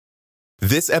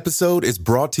This episode is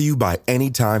brought to you by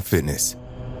Anytime Fitness.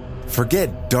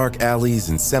 Forget dark alleys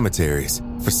and cemeteries.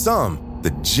 For some,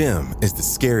 the gym is the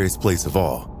scariest place of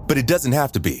all, but it doesn't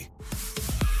have to be.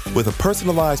 With a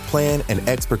personalized plan and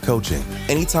expert coaching,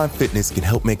 Anytime Fitness can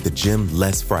help make the gym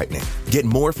less frightening. Get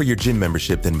more for your gym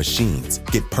membership than machines.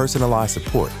 Get personalized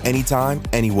support anytime,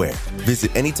 anywhere.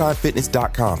 Visit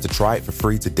AnytimeFitness.com to try it for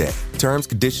free today. Terms,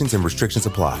 conditions, and restrictions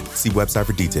apply. See website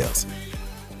for details.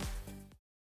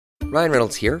 Ryan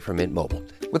Reynolds here from Mint Mobile.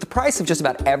 With the price of just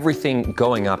about everything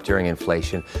going up during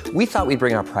inflation, we thought we'd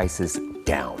bring our prices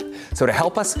down. So to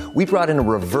help us, we brought in a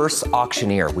reverse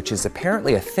auctioneer, which is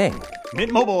apparently a thing.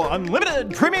 Mint Mobile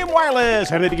Unlimited Premium Wireless.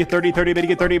 How to get 30, 30, bit to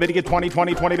get 30, bit to get 20,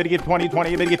 20, 20, bit to get 20,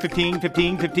 20, bit to get 15,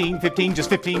 15, 15, 15, just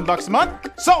 $15 a month?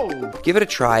 Sold! Give it a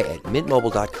try at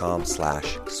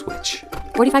mintmobile.com/switch.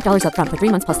 $45 up front for 3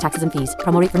 months plus taxes and fees.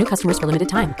 Promo rate for new customers for limited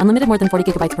time. Unlimited more than 40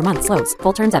 gigabytes per month slows.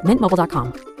 Full terms at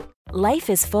mintmobile.com. Life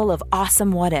is full of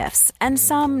awesome what-ifs, and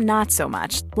some not so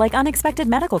much, like unexpected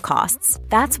medical costs.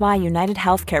 That's why United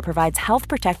Healthcare provides Health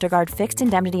Protector Guard fixed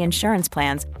indemnity insurance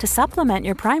plans to supplement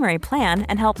your primary plan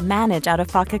and help manage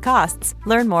out-of-pocket costs.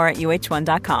 Learn more at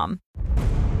uh1.com.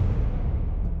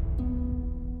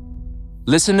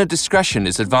 Listener discretion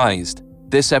is advised.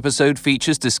 This episode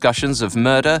features discussions of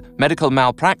murder, medical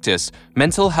malpractice,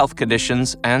 mental health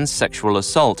conditions, and sexual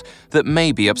assault that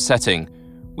may be upsetting.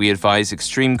 We advise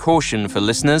extreme caution for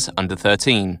listeners under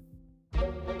 13.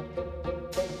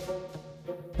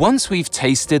 Once we've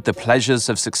tasted the pleasures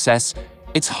of success,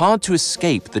 it's hard to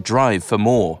escape the drive for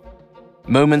more.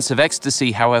 Moments of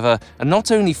ecstasy, however, are not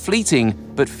only fleeting,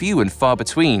 but few and far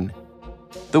between.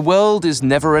 The world is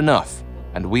never enough,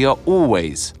 and we are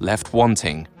always left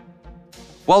wanting.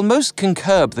 While most can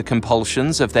curb the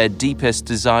compulsions of their deepest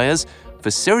desires, for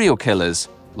serial killers,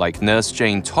 like Nurse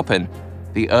Jane Toppan,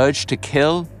 the urge to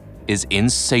kill is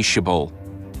insatiable.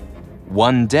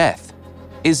 One death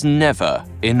is never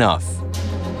enough.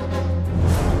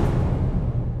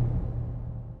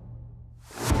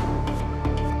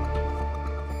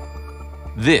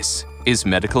 This is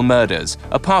Medical Murders,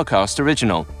 a Parcast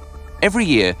original. Every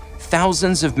year,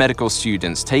 thousands of medical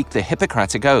students take the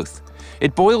Hippocratic Oath.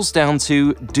 It boils down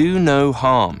to do no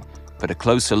harm, but a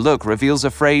closer look reveals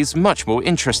a phrase much more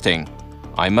interesting.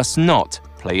 I must not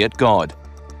play at God.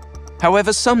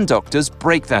 However, some doctors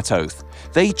break that oath.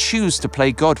 They choose to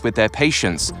play God with their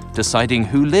patients, deciding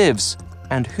who lives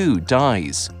and who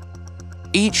dies.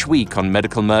 Each week on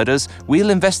Medical Murders,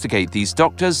 we'll investigate these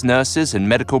doctors, nurses, and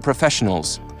medical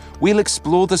professionals. We'll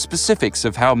explore the specifics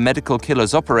of how medical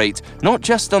killers operate, not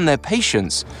just on their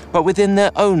patients, but within their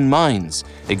own minds,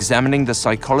 examining the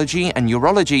psychology and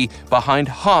neurology behind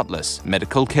heartless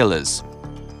medical killers.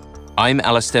 I'm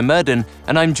Alistair Murden,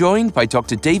 and I'm joined by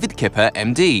Dr. David Kipper,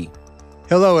 MD.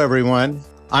 Hello, everyone.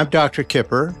 I'm Dr.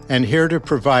 Kipper, and here to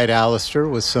provide Alistair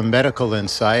with some medical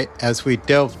insight as we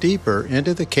delve deeper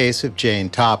into the case of Jane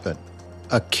Toppan,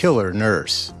 a killer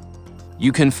nurse.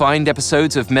 You can find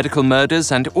episodes of Medical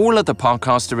Murders and all other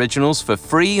Parcast originals for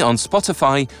free on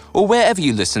Spotify or wherever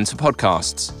you listen to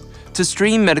podcasts. To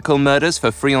stream Medical Murders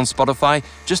for free on Spotify,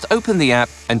 just open the app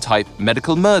and type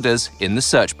Medical Murders in the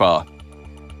search bar.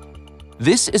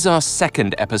 This is our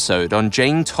second episode on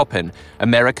Jane Toppan,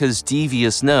 America's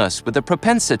devious nurse with a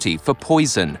propensity for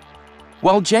poison.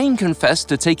 While Jane confessed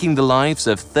to taking the lives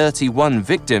of 31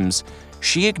 victims,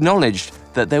 she acknowledged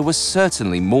that there was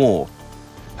certainly more.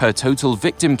 Her total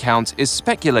victim count is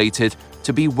speculated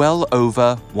to be well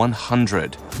over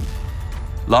 100.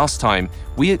 Last time,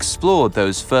 we explored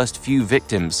those first few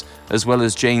victims, as well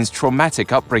as Jane's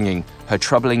traumatic upbringing, her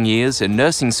troubling years in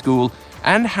nursing school,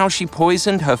 and how she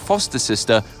poisoned her foster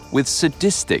sister with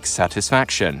sadistic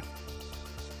satisfaction.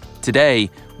 Today,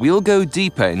 we'll go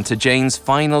deeper into Jane's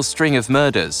final string of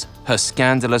murders, her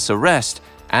scandalous arrest,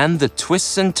 and the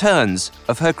twists and turns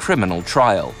of her criminal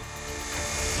trial.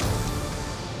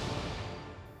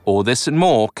 All this and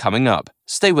more coming up.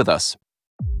 Stay with us.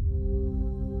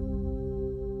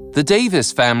 The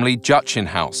Davis family Jutchin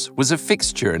House was a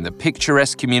fixture in the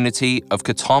picturesque community of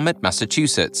Katomet,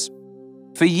 Massachusetts.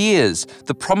 For years,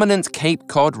 the prominent Cape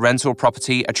Cod rental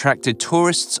property attracted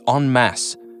tourists en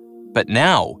masse. But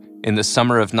now, in the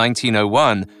summer of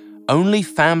 1901, only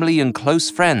family and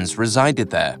close friends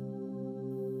resided there.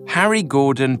 Harry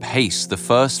Gordon paced the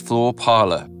first-floor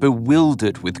parlor,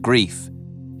 bewildered with grief.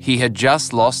 He had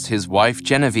just lost his wife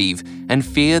Genevieve and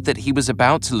feared that he was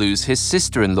about to lose his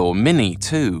sister-in-law Minnie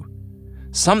too.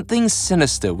 Something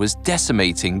sinister was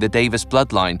decimating the Davis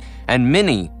bloodline, and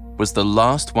Minnie was the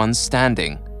last one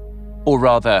standing. Or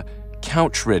rather,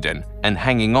 couch-ridden and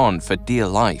hanging on for dear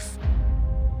life.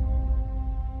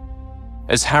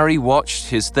 As Harry watched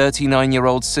his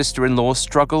 39-year-old sister-in-law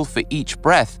struggle for each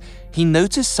breath, he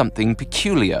noticed something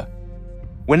peculiar.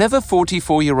 Whenever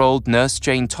 44-year-old Nurse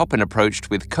Jane Toppan approached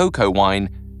with cocoa wine,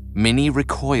 Minnie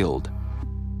recoiled.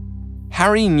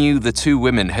 Harry knew the two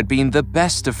women had been the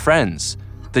best of friends.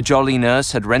 The jolly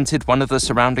nurse had rented one of the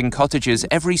surrounding cottages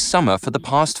every summer for the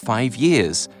past 5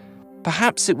 years.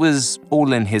 Perhaps it was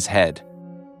all in his head.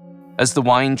 As the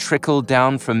wine trickled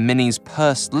down from Minnie's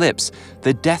pursed lips,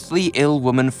 the deathly ill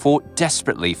woman fought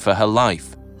desperately for her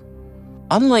life.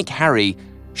 Unlike Harry,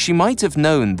 she might have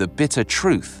known the bitter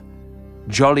truth.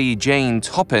 Jolly Jane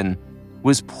Toppan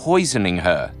was poisoning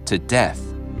her to death.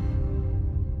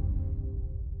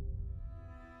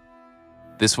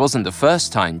 This wasn't the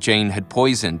first time Jane had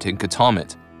poisoned in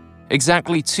Toppan.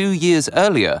 Exactly 2 years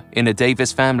earlier, in a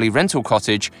Davis family rental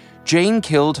cottage, Jane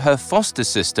killed her foster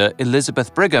sister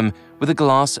Elizabeth Brigham with a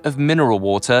glass of mineral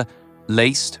water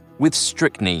laced with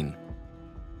strychnine.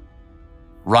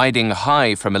 Riding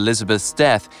high from Elizabeth's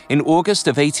death, in August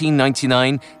of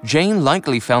 1899, Jane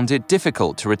likely found it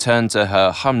difficult to return to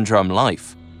her humdrum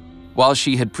life. While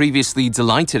she had previously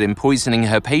delighted in poisoning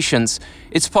her patients,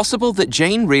 it's possible that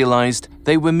Jane realized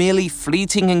they were merely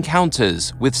fleeting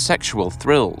encounters with sexual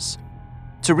thrills.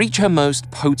 To reach her most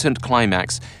potent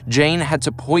climax, Jane had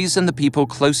to poison the people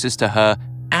closest to her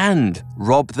and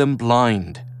rob them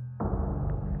blind.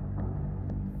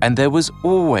 And there was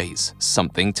always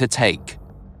something to take.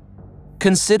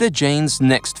 Consider Jane's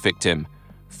next victim,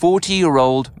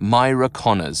 40-year-old Myra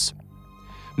Connors.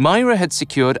 Myra had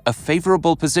secured a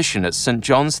favorable position at St.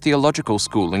 John's Theological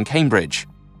School in Cambridge.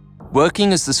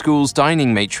 Working as the school's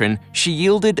dining matron, she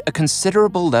yielded a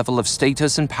considerable level of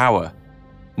status and power.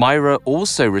 Myra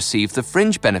also received the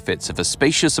fringe benefits of a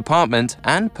spacious apartment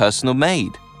and personal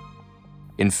maid.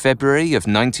 In February of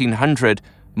 1900,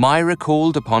 Myra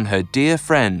called upon her dear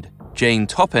friend, Jane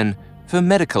Toppan, for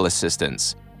medical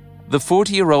assistance. The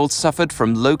 40-year-old suffered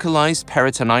from localized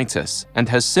peritonitis, and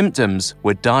her symptoms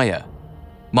were dire.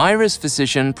 Myra's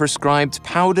physician prescribed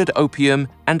powdered opium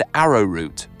and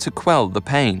arrowroot to quell the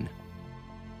pain.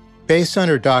 Based on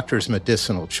her doctor's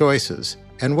medicinal choices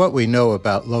and what we know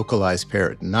about localized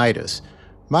peritonitis,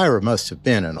 Myra must have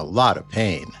been in a lot of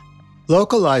pain.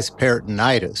 Localized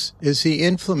peritonitis is the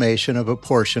inflammation of a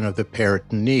portion of the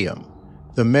peritoneum,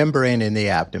 the membrane in the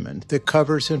abdomen that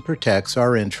covers and protects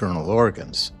our internal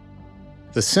organs.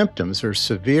 The symptoms are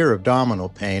severe abdominal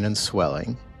pain and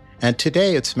swelling, and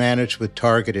today it's managed with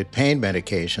targeted pain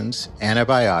medications,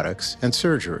 antibiotics, and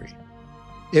surgery.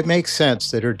 It makes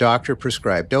sense that her doctor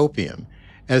prescribed opium,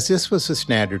 as this was the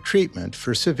standard treatment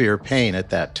for severe pain at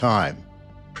that time.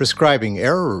 Prescribing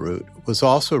arrowroot was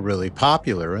also really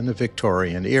popular in the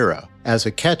Victorian era as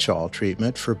a catch-all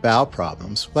treatment for bowel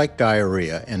problems like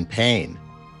diarrhea and pain.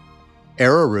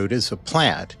 Arrowroot is a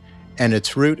plant, and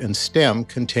its root and stem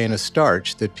contain a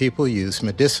starch that people use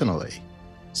medicinally.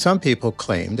 Some people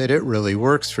claim that it really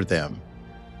works for them,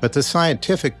 but the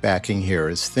scientific backing here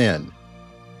is thin.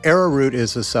 Arrowroot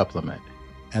is a supplement,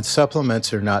 and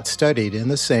supplements are not studied in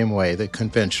the same way that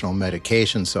conventional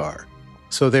medications are,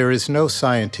 so there is no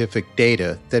scientific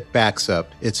data that backs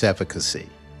up its efficacy.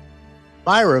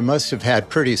 Myra must have had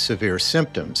pretty severe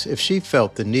symptoms if she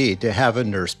felt the need to have a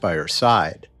nurse by her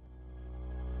side.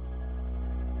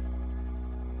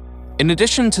 In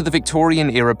addition to the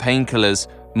Victorian-era painkillers,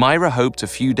 Myra hoped a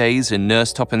few days in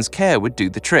Nurse Toppan's care would do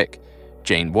the trick.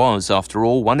 Jane was, after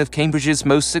all, one of Cambridge's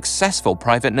most successful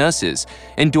private nurses,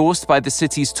 endorsed by the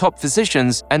city's top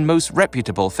physicians and most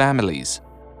reputable families.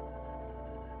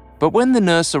 But when the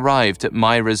nurse arrived at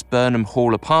Myra's Burnham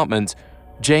Hall apartment,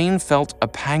 Jane felt a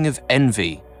pang of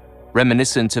envy,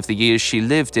 reminiscent of the years she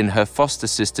lived in her foster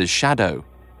sister's shadow.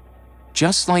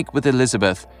 Just like with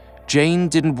Elizabeth, Jane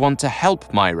didn't want to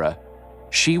help Myra.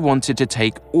 She wanted to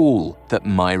take all that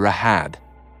Myra had.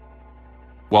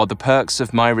 While the perks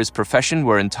of Myra's profession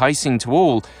were enticing to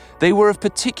all, they were of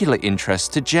particular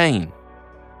interest to Jane.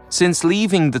 Since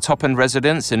leaving the Toppan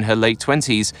residence in her late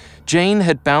 20s, Jane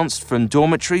had bounced from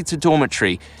dormitory to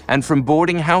dormitory and from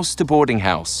boarding house to boarding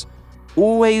house.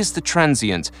 Always the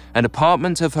transient, an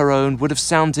apartment of her own would have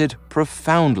sounded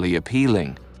profoundly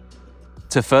appealing.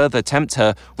 To further tempt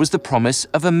her was the promise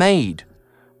of a maid.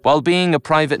 While being a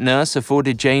private nurse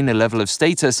afforded Jane a level of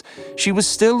status, she was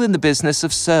still in the business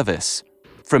of service.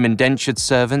 From indentured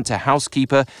servant to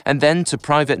housekeeper and then to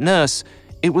private nurse,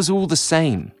 it was all the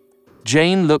same.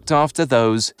 Jane looked after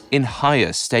those in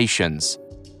higher stations.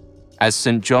 As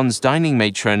St. John's dining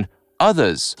matron,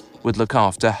 others would look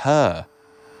after her.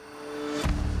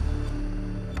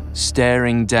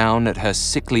 Staring down at her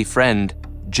sickly friend,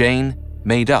 Jane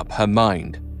made up her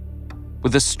mind.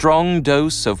 With a strong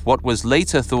dose of what was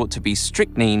later thought to be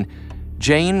strychnine,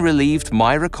 Jane relieved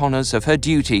Myra Connors of her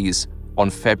duties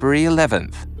on February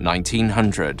 11,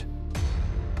 1900.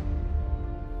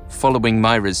 Following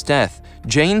Myra's death,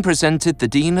 Jane presented the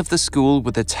dean of the school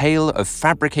with a tale of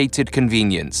fabricated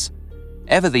convenience.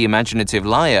 Ever the imaginative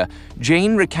liar,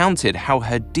 Jane recounted how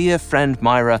her dear friend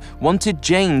Myra wanted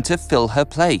Jane to fill her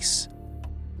place.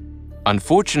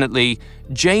 Unfortunately,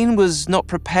 Jane was not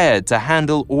prepared to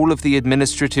handle all of the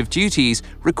administrative duties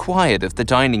required of the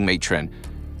dining matron,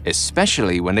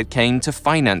 especially when it came to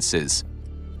finances.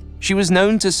 She was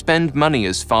known to spend money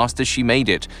as fast as she made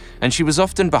it, and she was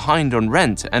often behind on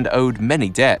rent and owed many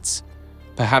debts.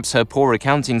 Perhaps her poor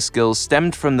accounting skills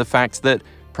stemmed from the fact that,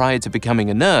 prior to becoming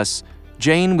a nurse,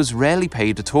 Jane was rarely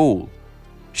paid at all.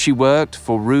 She worked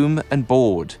for room and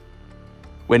board.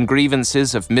 When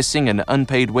grievances of missing and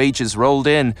unpaid wages rolled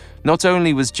in, not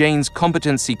only was Jane's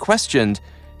competency questioned,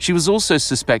 she was also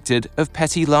suspected of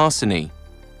petty larceny.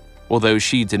 Although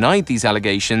she denied these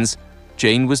allegations,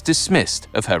 Jane was dismissed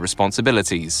of her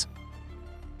responsibilities.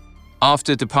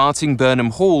 After departing Burnham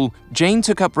Hall, Jane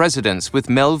took up residence with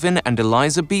Melvin and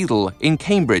Eliza Beadle in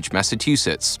Cambridge,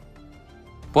 Massachusetts.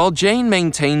 While Jane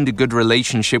maintained a good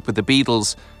relationship with the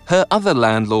Beadles, her other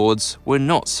landlords were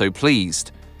not so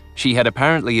pleased. She had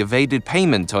apparently evaded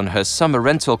payment on her summer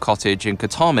rental cottage in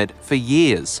Katomet for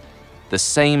years, the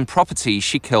same property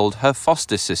she killed her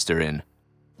foster sister in.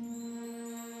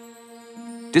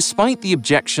 Despite the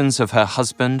objections of her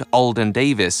husband, Alden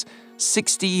Davis,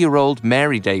 60-year-old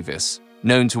Mary Davis,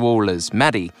 known to all as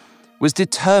Maddie, was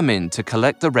determined to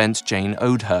collect the rent Jane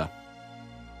owed her.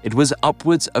 It was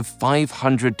upwards of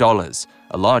 $500,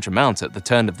 a large amount at the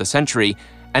turn of the century,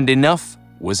 and enough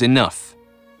was enough.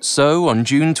 So, on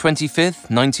June 25,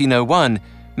 1901,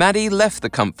 Maddie left the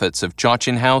comforts of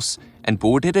Jarchin House and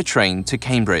boarded a train to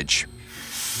Cambridge.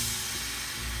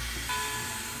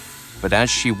 But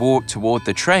as she walked toward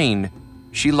the train,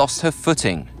 she lost her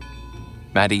footing.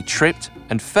 Maddie tripped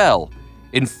and fell,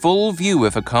 in full view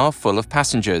of a car full of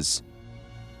passengers.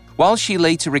 While she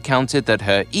later recounted that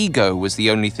her ego was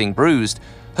the only thing bruised,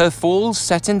 her fall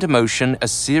set into motion a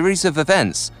series of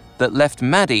events that left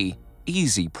Maddie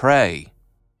easy prey.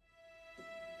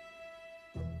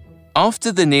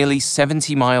 After the nearly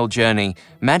 70-mile journey,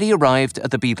 Maddie arrived at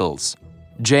the Beadles.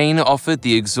 Jane offered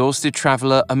the exhausted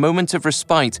traveler a moment of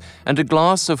respite and a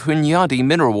glass of Hunyadi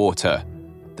mineral water.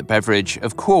 The beverage,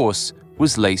 of course,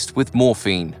 was laced with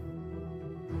morphine.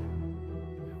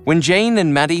 When Jane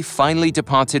and Maddie finally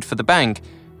departed for the bank,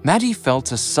 Maddie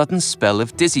felt a sudden spell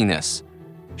of dizziness.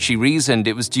 She reasoned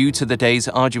it was due to the day's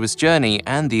arduous journey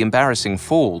and the embarrassing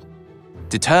fall.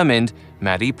 Determined,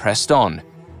 Maddie pressed on.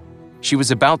 She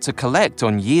was about to collect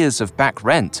on years of back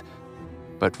rent,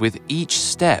 but with each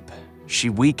step, she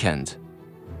weakened,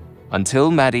 until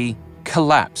Maddie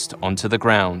collapsed onto the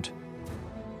ground.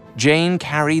 Jane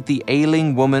carried the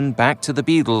ailing woman back to the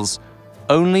Beadles,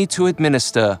 only to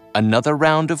administer another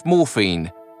round of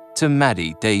morphine to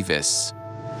Maddie Davis.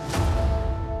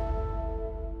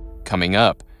 Coming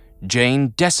up,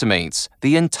 Jane decimates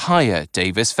the entire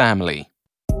Davis family.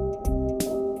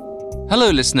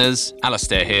 Hello listeners,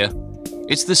 Alastair here.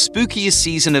 It's the spookiest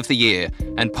season of the year,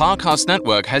 and Parcast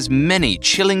Network has many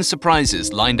chilling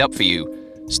surprises lined up for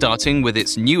you, starting with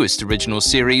its newest original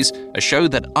series, a show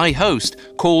that I host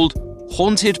called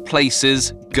Haunted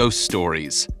Places Ghost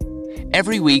Stories.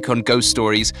 Every week on Ghost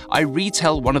Stories, I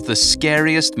retell one of the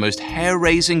scariest, most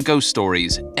hair-raising ghost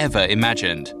stories ever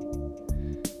imagined.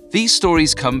 These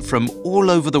stories come from all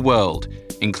over the world,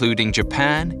 including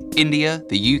Japan, India,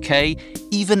 the UK,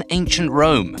 even ancient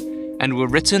Rome, and were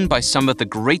written by some of the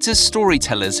greatest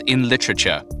storytellers in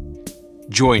literature.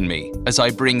 Join me as I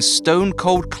bring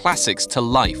stone-cold classics to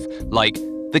life, like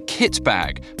The Kit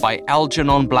Bag by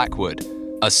Algernon Blackwood,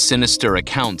 a sinister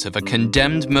account of a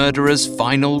condemned murderer's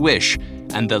final wish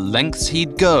and the lengths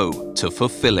he'd go to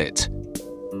fulfill it.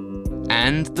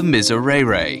 And The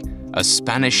Miserere, a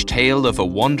Spanish tale of a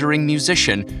wandering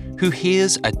musician who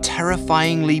hears a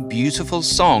terrifyingly beautiful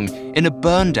song in a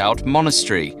burned-out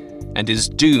monastery and is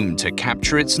doomed to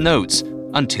capture its notes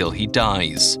until he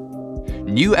dies.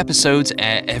 New episodes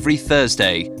air every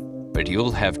Thursday, but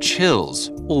you'll have chills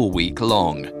all week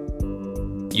long.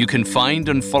 You can find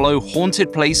and follow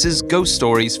Haunted Places Ghost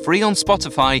Stories free on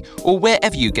Spotify or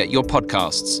wherever you get your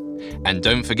podcasts. And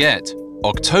don't forget,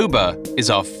 October is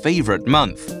our favorite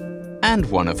month and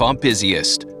one of our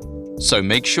busiest. So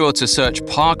make sure to search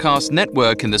Parcast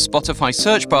Network in the Spotify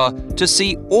search bar to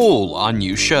see all our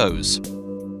new shows.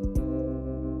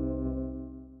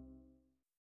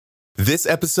 This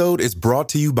episode is brought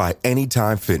to you by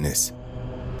Anytime Fitness.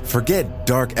 Forget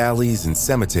dark alleys and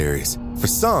cemeteries. For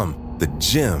some, the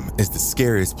gym is the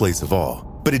scariest place of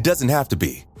all. But it doesn't have to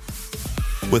be.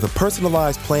 With a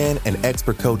personalized plan and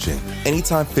expert coaching,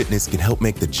 Anytime Fitness can help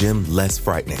make the gym less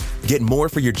frightening. Get more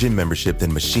for your gym membership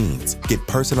than machines. Get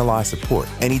personalized support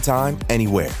anytime,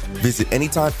 anywhere. Visit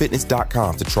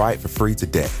AnytimeFitness.com to try it for free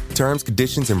today. Terms,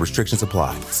 conditions, and restrictions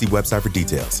apply. See website for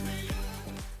details.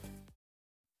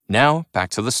 Now, back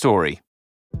to the story.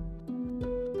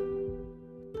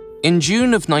 In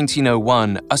June of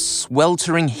 1901, a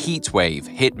sweltering heat wave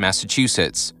hit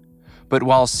Massachusetts. But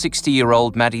while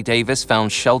 60-year-old Maddie Davis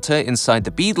found shelter inside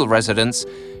the Beadle residence,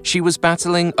 she was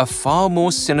battling a far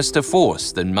more sinister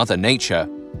force than Mother Nature.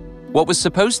 What was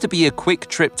supposed to be a quick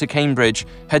trip to Cambridge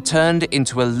had turned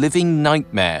into a living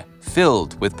nightmare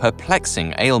filled with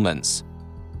perplexing ailments.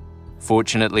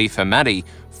 Fortunately for Maddie,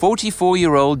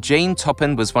 44-year-old Jane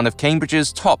Toppan was one of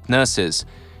Cambridge's top nurses,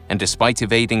 and despite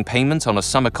evading payment on a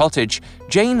summer cottage,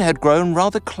 Jane had grown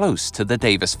rather close to the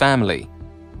Davis family.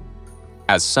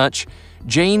 As such,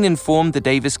 Jane informed the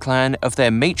Davis clan of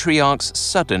their matriarch's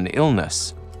sudden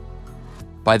illness.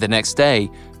 By the next day,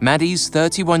 Maddie's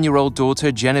 31-year-old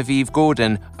daughter Genevieve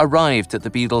Gordon arrived at the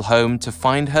Beadle home to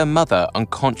find her mother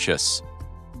unconscious.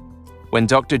 When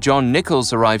Dr. John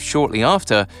Nichols arrived shortly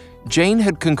after, Jane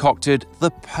had concocted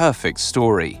the perfect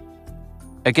story.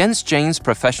 Against Jane's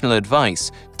professional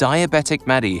advice, diabetic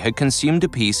Maddie had consumed a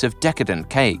piece of decadent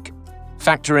cake.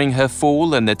 Factoring her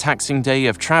fall and the taxing day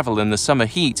of travel in the summer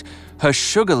heat, her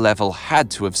sugar level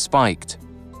had to have spiked.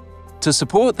 To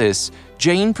support this,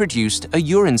 Jane produced a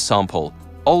urine sample,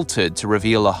 altered to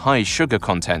reveal a high sugar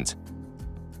content.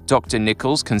 Dr.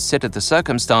 Nichols considered the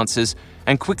circumstances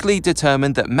and quickly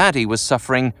determined that Maddie was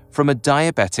suffering from a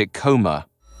diabetic coma.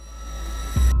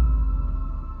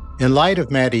 In light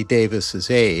of Maddie Davis's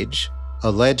age,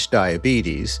 alleged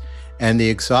diabetes, and the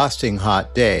exhausting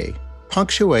hot day,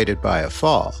 punctuated by a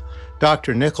fall,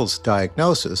 Dr. Nichols'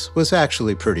 diagnosis was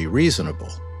actually pretty reasonable.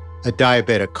 A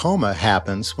diabetic coma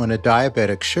happens when a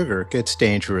diabetic sugar gets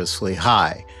dangerously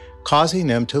high, causing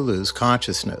them to lose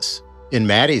consciousness. In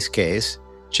Maddie's case,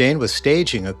 Jane was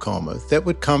staging a coma that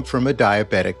would come from a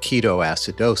diabetic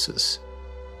ketoacidosis.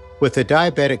 With a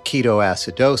diabetic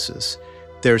ketoacidosis,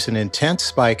 there's an intense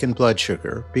spike in blood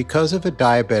sugar because of a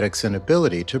diabetic's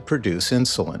inability to produce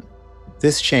insulin.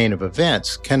 This chain of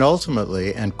events can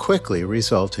ultimately and quickly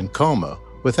result in coma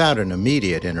without an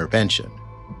immediate intervention.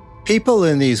 People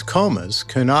in these comas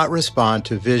cannot respond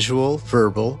to visual,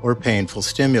 verbal, or painful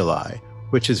stimuli,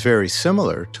 which is very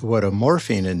similar to what a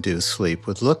morphine-induced sleep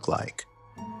would look like.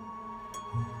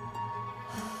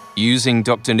 Using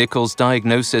Dr. Nichols'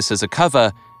 diagnosis as a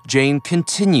cover, Jane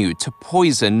continued to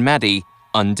poison Maddie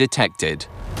undetected.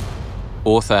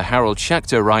 Author Harold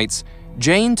Schechter writes,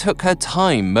 Jane took her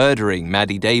time murdering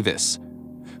Maddie Davis.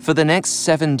 For the next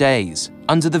 7 days,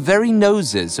 under the very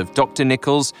noses of Dr.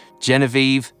 Nichols,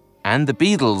 Genevieve, and the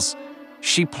Beadles,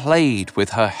 she played with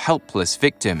her helpless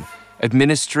victim,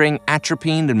 administering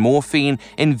atropine and morphine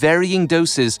in varying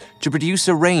doses to produce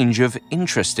a range of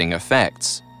interesting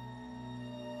effects.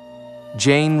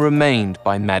 Jane remained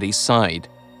by Maddie's side,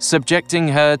 subjecting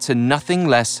her to nothing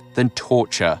less than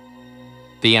torture.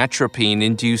 The atropine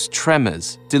induced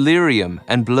tremors, delirium,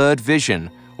 and blurred vision,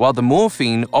 while the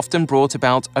morphine often brought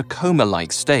about a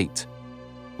coma-like state.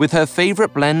 With her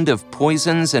favorite blend of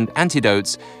poisons and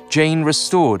antidotes, Jane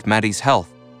restored Maddie's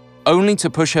health, only to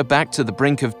push her back to the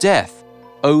brink of death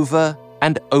over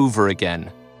and over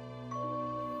again.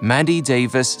 Maddie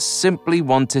Davis simply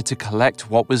wanted to collect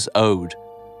what was owed,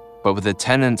 but with a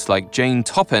tenant like Jane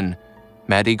Toppan,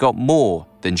 Maddie got more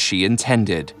than she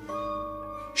intended.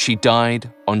 She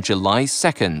died on July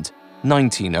 2nd,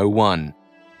 1901.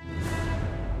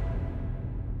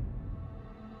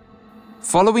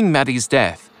 Following Maddie's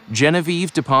death,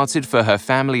 Genevieve departed for her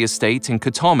family estate in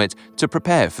Katomet to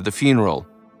prepare for the funeral.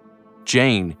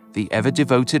 Jane, the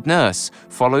ever-devoted nurse,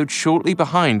 followed shortly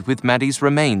behind with Maddie's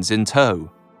remains in tow.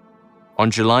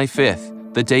 On July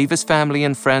 5th, the Davis family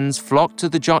and friends flocked to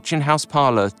the Jotchin House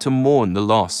parlor to mourn the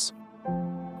loss.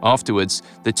 Afterwards,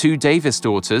 the two Davis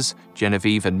daughters,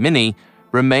 Genevieve and Minnie,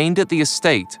 remained at the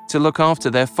estate to look after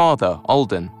their father,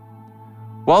 Alden.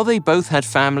 While they both had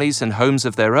families and homes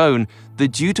of their own, the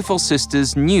dutiful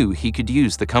sisters knew he could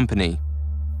use the company,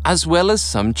 as well as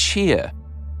some cheer.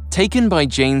 Taken by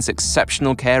Jane's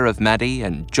exceptional care of Maddie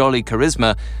and jolly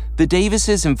charisma, the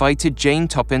Davises invited Jane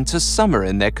Toppan to summer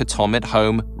in their Katomet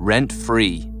home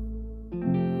rent-free.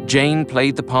 Jane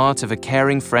played the part of a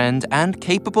caring friend and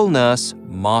capable nurse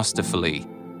masterfully,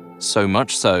 so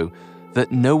much so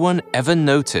that no one ever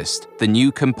noticed the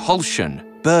new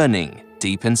compulsion burning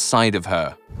deep inside of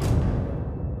her.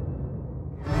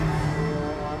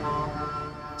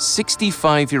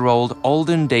 65-year-old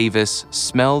Alden Davis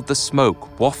smelled the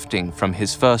smoke wafting from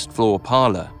his first-floor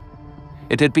parlor.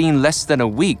 It had been less than a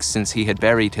week since he had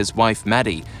buried his wife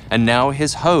Maddie, and now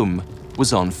his home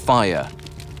was on fire.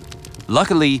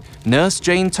 Luckily, Nurse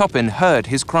Jane Toppan heard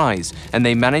his cries, and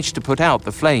they managed to put out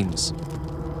the flames.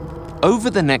 Over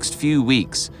the next few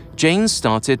weeks, Jane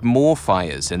started more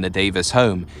fires in the Davis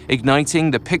home,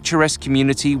 igniting the picturesque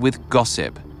community with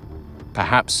gossip.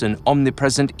 Perhaps an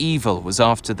omnipresent evil was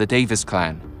after the Davis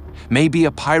clan. Maybe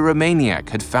a pyromaniac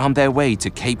had found their way to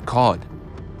Cape Cod.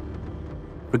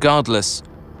 Regardless,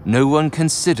 no one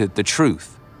considered the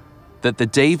truth, that the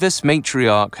Davis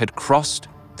matriarch had crossed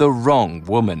the wrong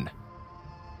woman.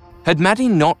 Had Maddie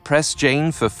not pressed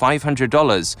Jane for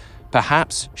 $500,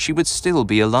 perhaps she would still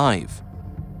be alive.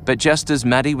 But just as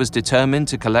Maddie was determined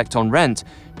to collect on rent,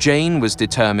 Jane was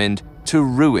determined to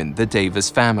ruin the Davis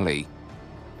family.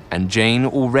 And Jane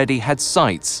already had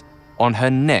sights on her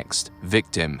next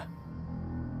victim.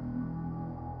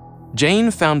 Jane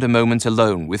found a moment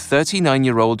alone with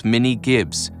 39-year-old Minnie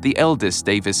Gibbs, the eldest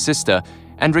Davis sister,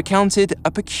 and recounted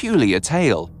a peculiar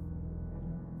tale.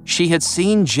 She had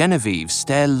seen Genevieve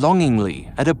stare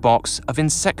longingly at a box of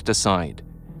insecticide.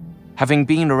 Having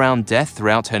been around death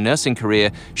throughout her nursing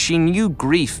career, she knew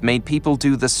grief made people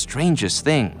do the strangest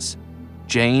things.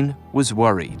 Jane was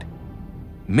worried.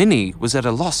 Minnie was at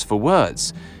a loss for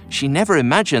words. She never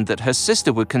imagined that her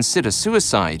sister would consider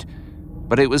suicide,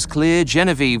 but it was clear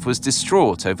Genevieve was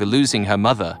distraught over losing her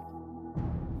mother.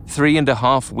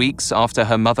 3.5 weeks after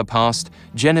her mother passed,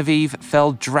 Genevieve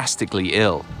fell drastically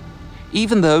ill.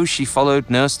 Even though she followed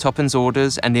Nurse Toppan's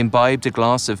orders and imbibed a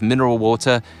glass of mineral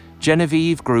water,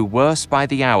 Genevieve grew worse by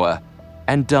the hour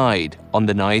and died on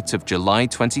the night of July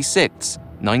 26,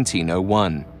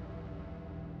 1901.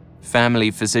 Family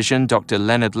physician Dr.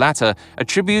 Leonard Latter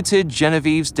attributed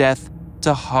Genevieve's death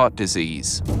to heart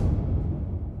disease.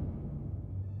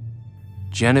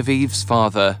 Genevieve's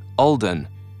father, Alden,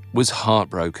 was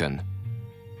heartbroken.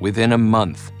 Within a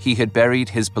month, he had buried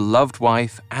his beloved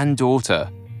wife and daughter.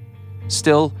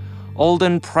 Still,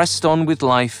 Alden pressed on with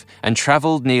life and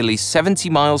traveled nearly 70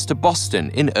 miles to Boston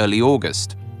in early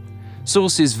August.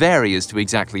 Sources vary as to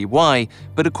exactly why,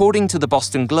 but according to the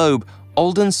Boston Globe,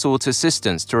 Alden sought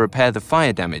assistance to repair the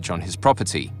fire damage on his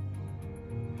property.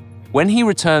 When he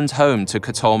returned home to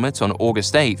Catawmet on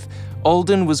August 8th,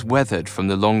 Alden was weathered from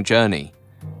the long journey.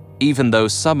 Even though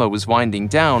summer was winding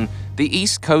down, the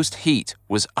East Coast heat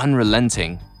was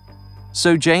unrelenting.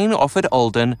 So Jane offered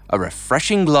Alden a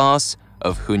refreshing glass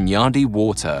of Hunyadi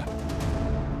water.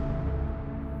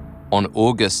 On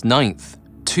August 9th,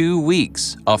 2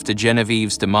 weeks after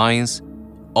Genevieve's demise,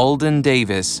 Alden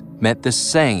Davis met the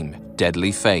same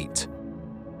deadly fate.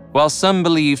 While some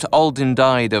believed Alden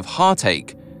died of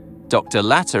heartache, Dr.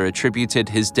 Latter attributed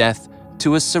his death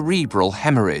to a cerebral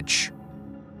hemorrhage.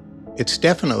 It's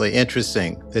definitely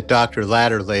interesting that Dr.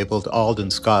 Latter labeled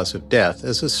Alden's cause of death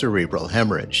as a cerebral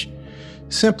hemorrhage.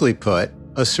 Simply put,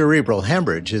 a cerebral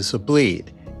hemorrhage is a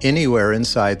bleed anywhere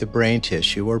inside the brain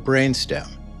tissue or brainstem.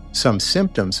 Some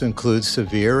symptoms include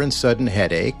severe and sudden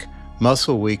headache,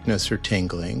 muscle weakness or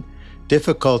tingling,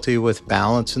 difficulty with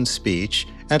balance and speech,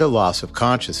 and a loss of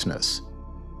consciousness.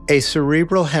 A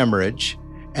cerebral hemorrhage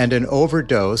and an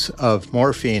overdose of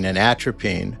morphine and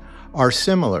atropine are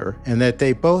similar in that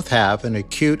they both have an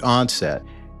acute onset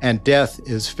and death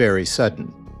is very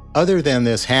sudden. Other than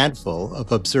this handful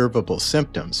of observable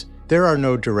symptoms, there are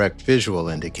no direct visual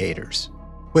indicators.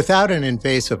 Without an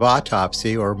invasive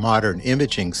autopsy or modern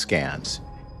imaging scans,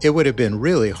 it would have been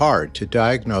really hard to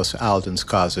diagnose Alden's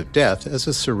cause of death as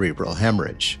a cerebral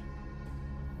hemorrhage.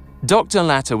 Dr.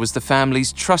 Latter was the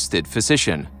family's trusted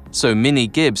physician, so Minnie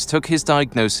Gibbs took his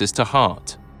diagnosis to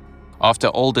heart. After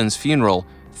Alden's funeral,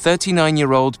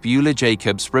 39-year-old Beulah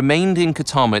Jacobs remained in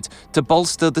Catawmet to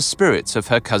bolster the spirits of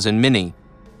her cousin Minnie.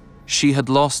 She had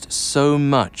lost so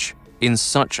much in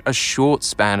such a short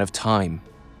span of time.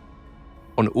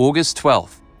 On August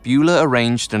 12th, Beulah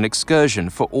arranged an excursion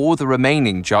for all the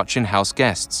remaining Jotchin House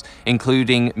guests,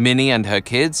 including Minnie and her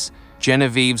kids,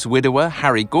 Genevieve's widower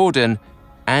Harry Gordon,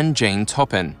 and Jane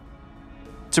Toppan.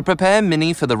 To prepare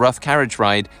Minnie for the rough carriage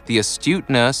ride, the astute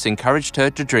nurse encouraged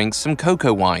her to drink some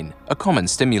cocoa wine, a common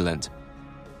stimulant.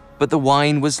 But the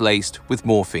wine was laced with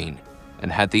morphine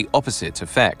and had the opposite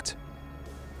effect.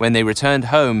 When they returned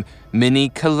home, Minnie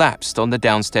collapsed on the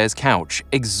downstairs couch,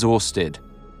 exhausted.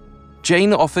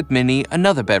 Jane offered Minnie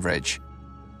another beverage.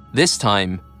 This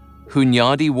time,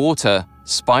 Hunyadi water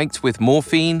spiked with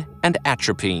morphine and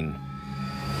atropine.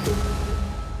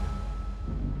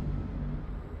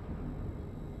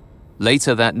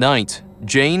 Later that night,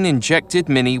 Jane injected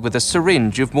Minnie with a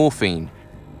syringe of morphine.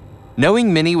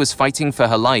 Knowing Minnie was fighting for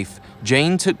her life,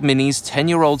 Jane took Minnie's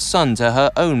 10-year-old son to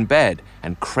her own bed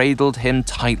and cradled him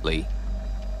tightly.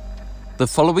 The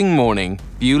following morning,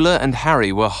 Beulah and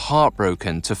Harry were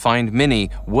heartbroken to find Minnie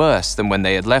worse than when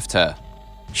they had left her.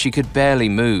 She could barely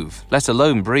move, let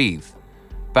alone breathe.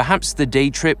 Perhaps the day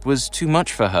trip was too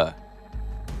much for her.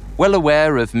 Well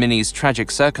aware of Minnie's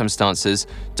tragic circumstances,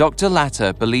 Dr.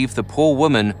 Latter believed the poor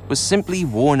woman was simply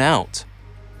worn out.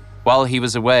 While he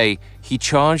was away, he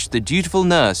charged the dutiful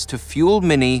nurse to fuel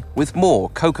Minnie with more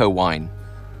cocoa wine.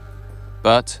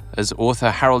 But, as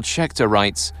author Harold Schechter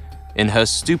writes, in her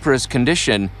stuporous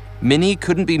condition, Minnie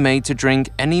couldn't be made to drink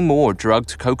any more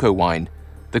drugged cocoa wine.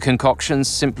 The concoction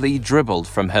simply dribbled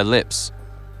from her lips.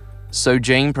 So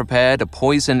Jane prepared a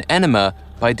poison enema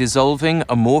by dissolving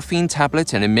a morphine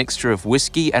tablet in a mixture of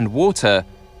whiskey and water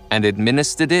and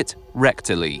administered it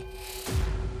rectally.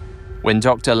 When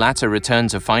Dr. Latter returned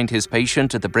to find his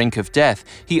patient at the brink of death,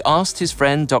 he asked his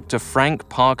friend Dr. Frank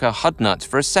Parker Hudnut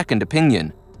for a second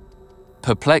opinion.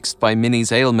 Perplexed by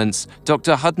Minnie's ailments,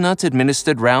 Dr. Hudnut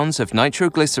administered rounds of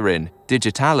nitroglycerin,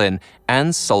 digitalin,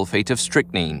 and sulfate of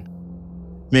strychnine.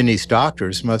 Minnie's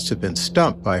doctors must have been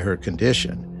stumped by her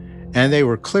condition, and they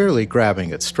were clearly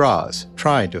grabbing at straws,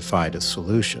 trying to find a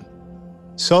solution.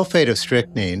 Sulfate of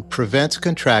strychnine prevents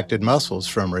contracted muscles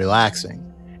from relaxing,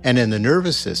 and in the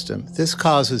nervous system, this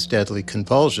causes deadly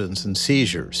convulsions and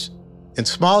seizures. In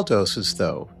small doses,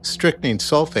 though, strychnine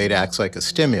sulfate acts like a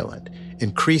stimulant,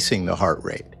 increasing the heart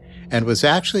rate, and was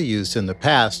actually used in the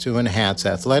past to enhance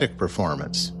athletic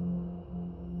performance.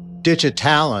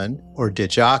 Digitalin, or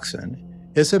digoxin,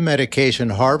 is a medication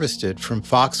harvested from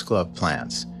foxglove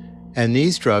plants, and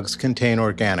these drugs contain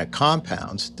organic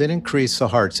compounds that increase the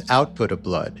heart's output of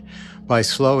blood by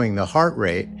slowing the heart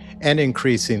rate and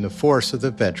increasing the force of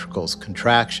the ventricle's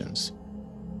contractions.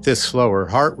 This slower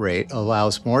heart rate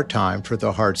allows more time for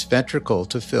the heart's ventricle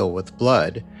to fill with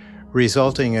blood,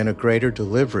 resulting in a greater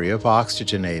delivery of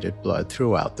oxygenated blood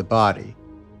throughout the body.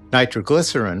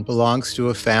 Nitroglycerin belongs to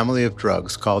a family of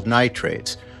drugs called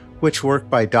nitrates, which work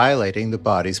by dilating the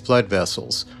body's blood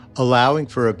vessels, allowing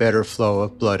for a better flow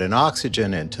of blood and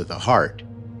oxygen into the heart.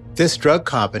 This drug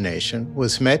combination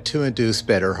was meant to induce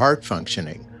better heart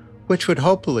functioning, which would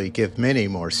hopefully give Minnie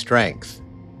more strength.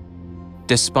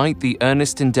 Despite the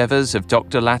earnest endeavors of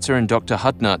Dr. Latter and Dr.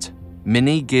 Hudnut,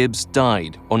 Minnie Gibbs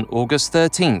died on August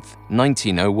 13,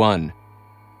 1901.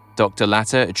 Dr.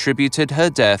 Latter attributed her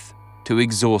death to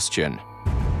exhaustion.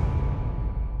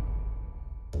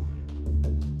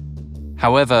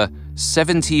 However,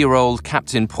 70-year-old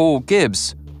Captain Paul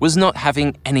Gibbs was not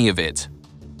having any of it.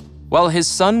 While his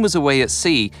son was away at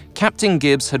sea, Captain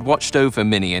Gibbs had watched over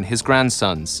Minnie and his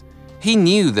grandsons. He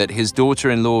knew that his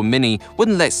daughter-in-law Minnie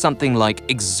wouldn't let something like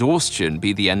exhaustion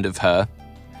be the end of her.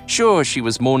 Sure, she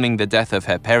was mourning the death of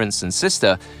her parents and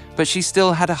sister, but she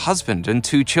still had a husband and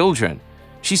 2 children.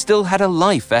 She still had a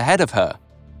life ahead of her.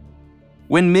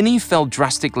 When Minnie fell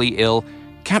drastically ill,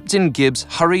 Captain Gibbs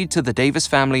hurried to the Davis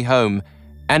family home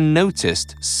and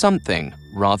noticed something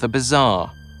rather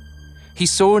bizarre. He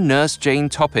saw Nurse Jane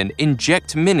Toppan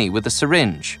inject Minnie with a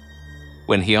syringe.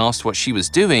 When he asked what she was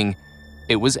doing,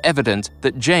 it was evident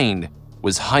that Jane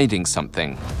was hiding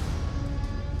something.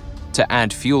 To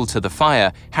add fuel to the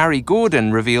fire, Harry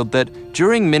Gordon revealed that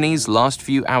during Minnie's last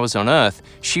few hours on Earth,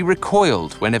 she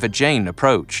recoiled whenever Jane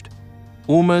approached,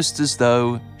 almost as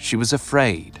though she was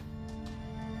afraid.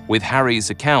 With Harry's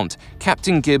account,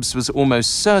 Captain Gibbs was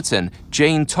almost certain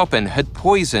Jane Toppan had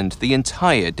poisoned the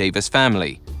entire Davis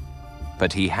family.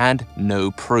 But he had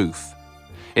no proof.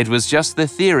 It was just the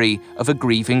theory of a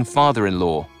grieving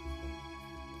father-in-law.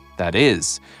 That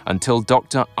is, until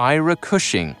Dr. Ira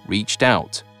Cushing reached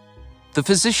out. The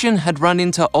physician had run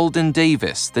into Alden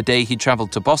Davis the day he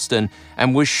traveled to Boston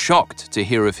and was shocked to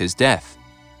hear of his death.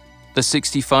 The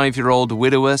 65-year-old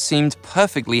widower seemed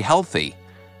perfectly healthy.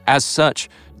 As such,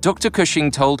 Dr.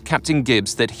 Cushing told Captain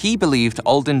Gibbs that he believed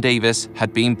Alden Davis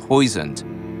had been poisoned.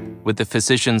 With the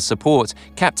physician's support,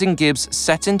 Captain Gibbs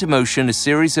set into motion a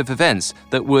series of events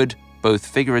that would, both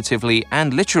figuratively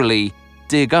and literally,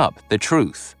 dig up the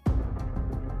truth.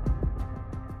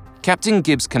 Captain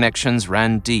Gibbs' connections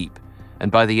ran deep,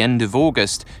 and by the end of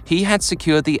August, he had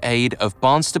secured the aid of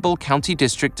Barnstable County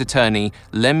District Attorney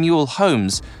Lemuel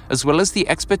Holmes, as well as the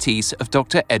expertise of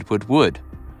Dr. Edward Wood,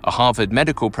 a Harvard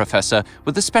medical professor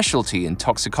with a specialty in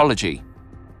toxicology.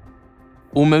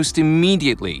 Almost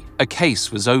immediately, a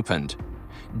case was opened.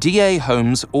 D.A.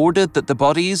 Holmes ordered that the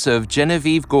bodies of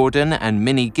Genevieve Gordon and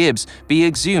Minnie Gibbs be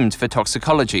exhumed for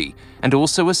toxicology, and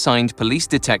also assigned police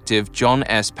detective John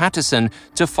S. Patterson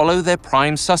to follow their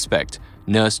prime suspect,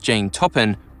 Nurse Jane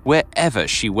Toppan, wherever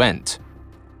she went.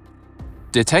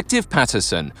 Detective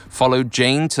Patterson followed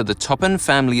Jane to the Toppan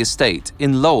family estate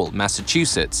in Lowell,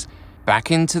 Massachusetts,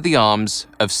 back into the arms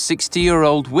of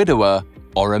 60-year-old widower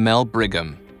Oramel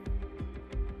Brigham.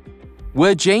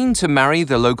 Were Jane to marry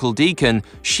the local deacon,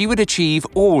 she would achieve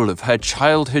all of her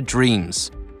childhood dreams.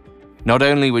 Not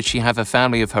only would she have a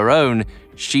family of her own,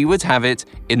 she would have it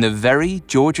in the very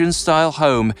Georgian-style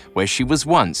home where she was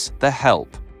once the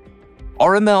help.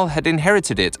 Oramel had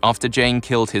inherited it after Jane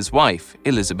killed his wife,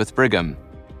 Elizabeth Brigham.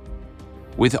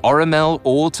 With Oramel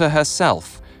all to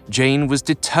herself, Jane was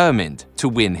determined to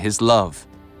win his love.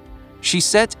 She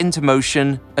set into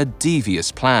motion a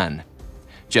devious plan.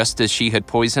 Just as she had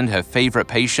poisoned her favorite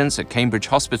patients at Cambridge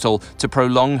Hospital to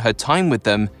prolong her time with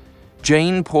them,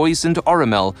 Jane poisoned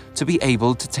Oramel to be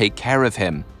able to take care of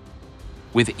him.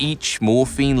 With each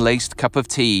morphine-laced cup of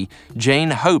tea,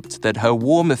 Jane hoped that her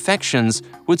warm affections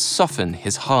would soften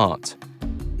his heart.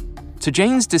 To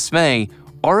Jane's dismay,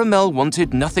 Oramel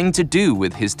wanted nothing to do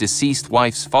with his deceased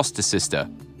wife's foster sister.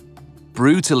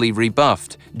 Brutally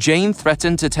rebuffed, Jane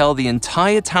threatened to tell the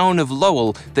entire town of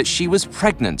Lowell that she was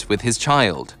pregnant with his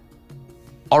child.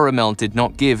 Oramel did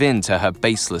not give in to her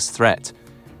baseless threat.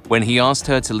 When he asked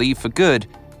her to leave for good,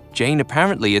 Jane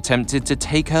apparently attempted to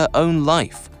take her own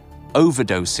life,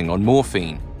 overdosing on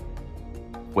morphine.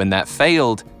 When that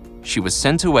failed, she was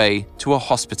sent away to a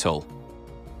hospital.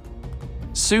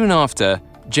 Soon after,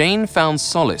 Jane found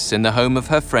solace in the home of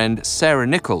her friend Sarah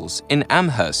Nichols in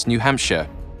Amherst, New Hampshire.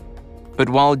 But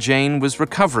while Jane was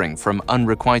recovering from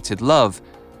unrequited love,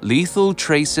 lethal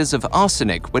traces of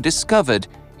arsenic were discovered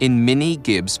in Minnie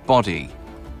Gibbs' body.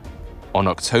 On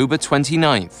October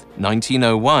 29,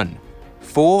 1901,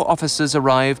 4 officers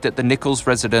arrived at the Nichols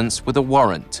residence with a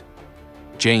warrant.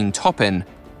 Jane Toppan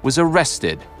was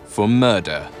arrested for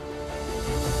murder.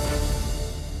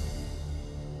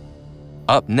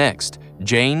 Up next,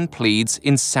 Jane pleads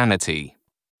insanity.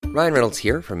 Ryan Reynolds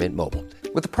here from Mint Mobile.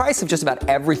 With the price of just about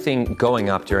everything going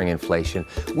up during inflation,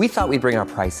 we thought we'd bring our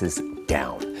prices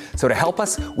down. So to help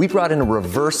us, we brought in a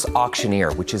reverse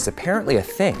auctioneer, which is apparently a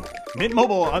thing. Mint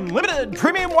Mobile Unlimited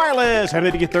Premium Wireless. How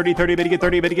to get 30, 30, bit to get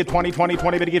 30, bit to get 20, 20,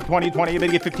 20, bit to get 20, 20, bit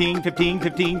to get 15, 15,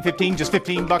 15, 15, just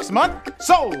 $15 a month?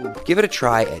 Sold! Give it a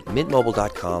try at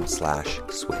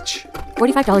mintmobile.com/switch.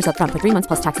 $45 up front for 3 months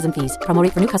plus taxes and fees. Promo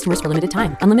rate for new customers for limited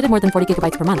time. Unlimited more than 40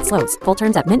 gigabytes per month. Slows full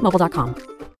terms at mintmobile.com.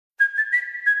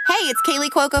 Hey, it's Kaylee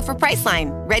Cuoco for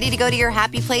Priceline. Ready to go to your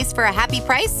happy place for a happy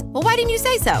price? Well, why didn't you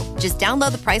say so? Just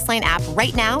download the Priceline app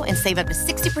right now and save up to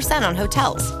 60% on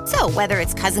hotels. So whether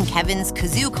it's Cousin Kevin's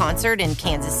Kazoo Concert in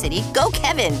Kansas City, go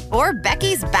Kevin, or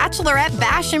Becky's Bachelorette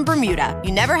Bash in Bermuda,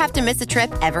 you never have to miss a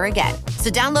trip ever again.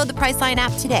 So download the Priceline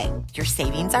app today. Your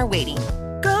savings are waiting.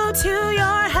 Go to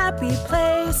your happy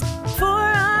place for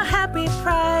a happy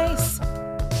price.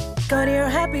 Go to your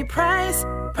happy price,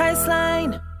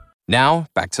 Priceline. Now,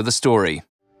 back to the story.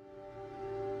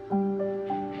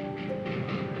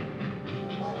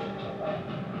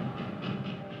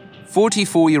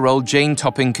 "44-year-old Jane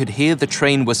Toppan could hear the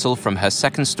train whistle from her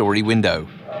second-story window.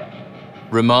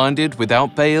 Remanded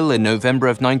without bail in November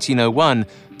of 1901,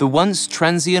 the once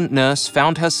transient nurse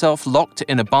found herself locked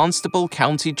in a Barnstable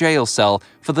County jail cell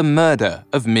for the murder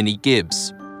of Minnie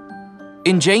Gibbs.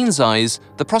 In Jane's eyes,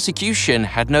 the prosecution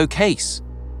had no case.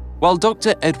 While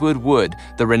Dr. Edward Wood,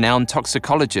 the renowned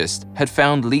toxicologist, had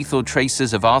found lethal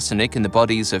traces of arsenic in the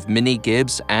bodies of Minnie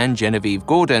Gibbs and Genevieve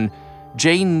Gordon,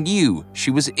 Jane knew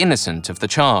she was innocent of the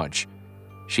charge.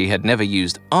 She had never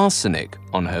used arsenic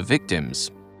on her victims.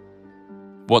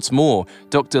 What's more,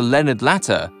 Dr. Leonard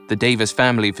Latter, the Davis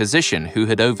family physician who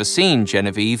had overseen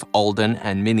Genevieve, Alden,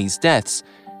 and Minnie's deaths,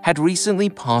 had recently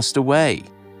passed away.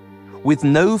 With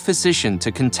no physician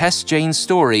to contest Jane's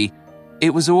story,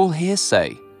 it was all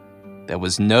hearsay. There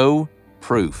was no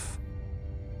proof.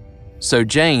 So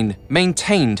Jane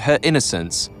maintained her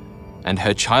innocence, and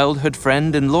her childhood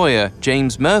friend and lawyer,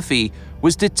 James Murphy,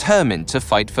 was determined to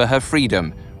fight for her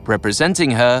freedom,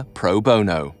 representing her pro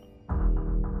bono.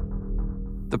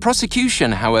 The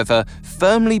prosecution, however,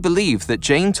 firmly believed that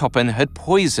Jane Toppan had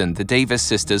poisoned the Davis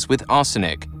sisters with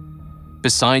arsenic.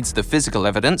 Besides the physical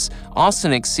evidence,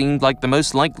 arsenic seemed like the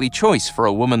most likely choice for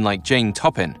a woman like Jane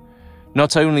Toppan.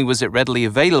 Not only was it readily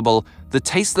available, the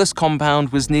tasteless compound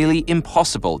was nearly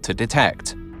impossible to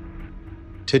detect.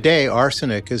 Today,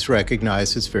 arsenic is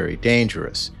recognized as very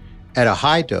dangerous. At a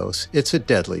high dose, it's a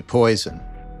deadly poison.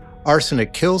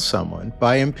 Arsenic kills someone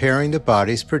by impairing the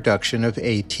body's production of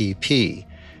ATP,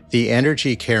 the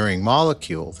energy-carrying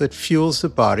molecule that fuels the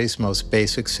body's most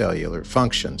basic cellular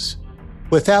functions.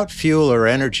 Without fuel or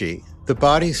energy, the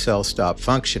body cells stop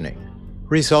functioning,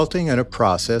 resulting in a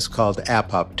process called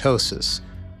apoptosis,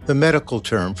 the medical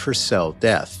term for cell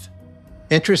death.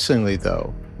 Interestingly,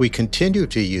 though, we continue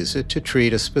to use it to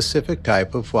treat a specific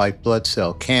type of white blood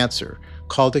cell cancer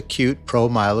called acute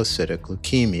promyelocytic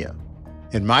leukemia.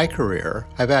 In my career,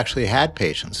 I've actually had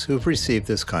patients who've received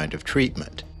this kind of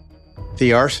treatment.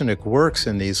 The arsenic works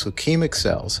in these leukemic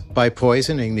cells by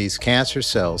poisoning these cancer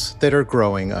cells that are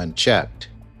growing unchecked.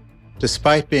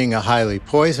 Despite being a highly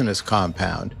poisonous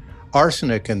compound,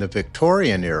 arsenic in the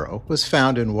Victorian era was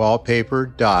found in wallpaper,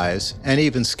 dyes, and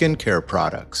even skincare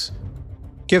products.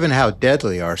 Given how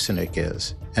deadly arsenic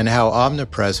is and how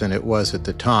omnipresent it was at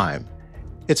the time,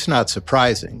 it's not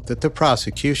surprising that the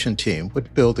prosecution team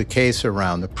would build a case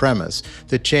around the premise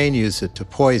that Jane used it to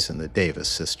poison the Davis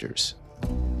sisters.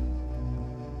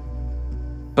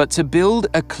 But to build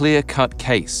a clear-cut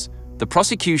case, the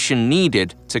prosecution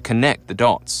needed to connect the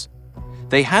dots.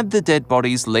 They had the dead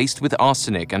bodies laced with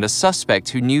arsenic and a suspect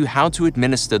who knew how to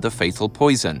administer the fatal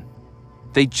poison.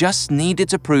 They just needed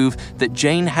to prove that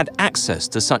Jane had access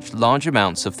to such large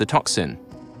amounts of the toxin.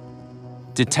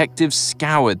 Detectives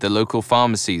scoured the local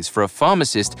pharmacies for a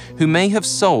pharmacist who may have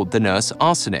sold the nurse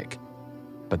arsenic,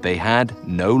 but they had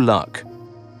no luck.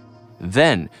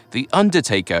 Then, the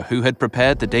undertaker who had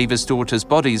prepared the Davis daughters'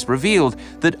 bodies revealed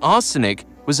that arsenic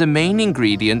was a main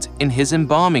ingredient in his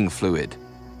embalming fluid.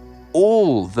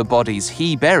 All the bodies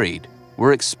he buried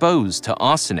were exposed to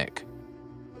arsenic.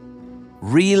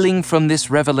 Reeling from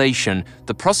this revelation,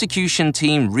 the prosecution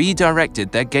team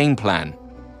redirected their game plan.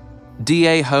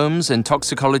 D.A. Holmes and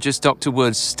toxicologist Dr.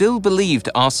 Woods still believed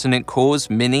arsenic caused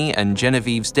Minnie and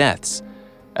Genevieve's deaths,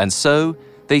 and so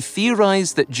they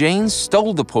theorized that Jane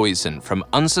stole the poison from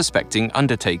unsuspecting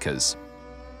undertakers.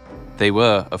 They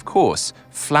were, of course,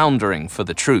 floundering for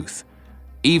the truth.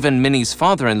 Even Minnie's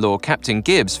father-in-law, Captain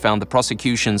Gibbs, found the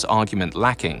prosecution's argument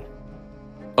lacking.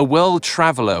 A world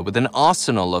traveler with an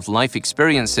arsenal of life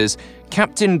experiences,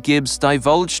 Captain Gibbs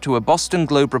divulged to a Boston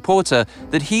Globe reporter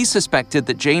that he suspected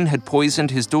that Jane had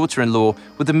poisoned his daughter-in-law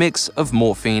with a mix of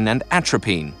morphine and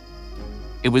atropine.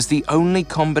 It was the only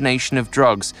combination of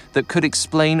drugs that could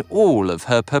explain all of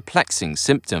her perplexing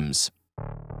symptoms.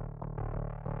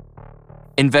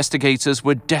 Investigators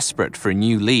were desperate for a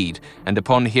new lead, and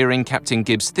upon hearing Captain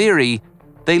Gibbs' theory,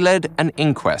 they led an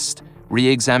inquest,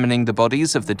 re-examining the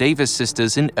bodies of the Davis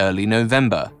sisters in early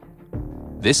November.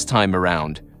 This time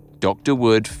around, Dr.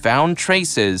 Wood found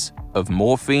traces of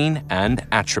morphine and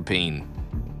atropine.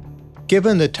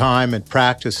 Given the time and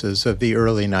practices of the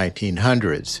early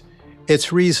 1900s,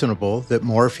 it's reasonable that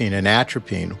morphine and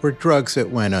atropine were drugs that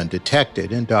went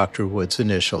undetected in Dr. Wood's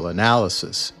initial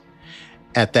analysis.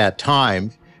 At that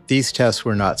time, these tests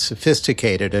were not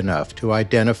sophisticated enough to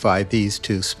identify these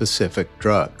two specific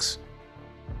drugs.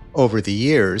 Over the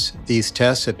years, these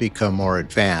tests have become more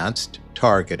advanced,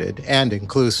 targeted, and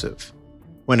inclusive.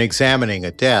 When examining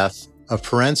a death, a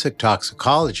forensic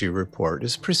toxicology report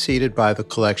is preceded by the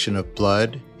collection of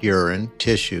blood, urine,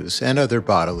 tissues, and other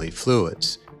bodily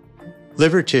fluids.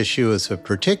 Liver tissue is of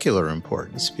particular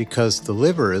importance because the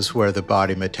liver is where the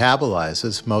body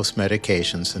metabolizes most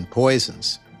medications and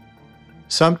poisons.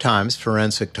 Sometimes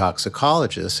forensic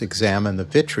toxicologists examine the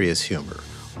vitreous humor,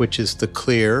 which is the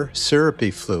clear, syrupy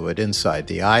fluid inside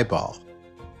the eyeball.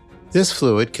 This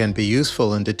fluid can be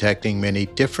useful in detecting many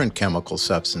different chemical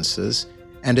substances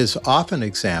and is often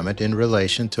examined in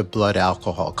relation to blood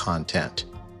alcohol content.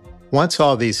 Once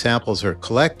all these samples are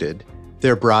collected,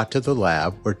 they're brought to the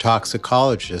lab where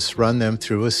toxicologists run them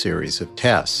through a series of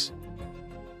tests.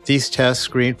 These tests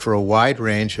screen for a wide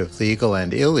range of legal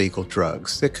and illegal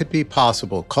drugs that could be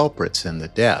possible culprits in the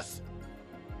death.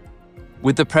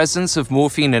 With the presence of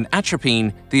morphine and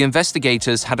atropine, the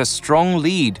investigators had a strong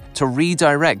lead to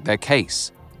redirect their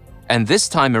case. And this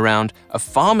time around, a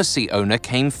pharmacy owner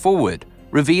came forward,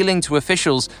 revealing to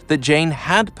officials that Jane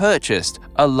had purchased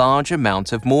a large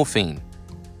amount of morphine.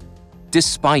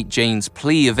 Despite Jane's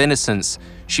plea of innocence,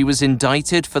 she was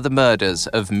indicted for the murders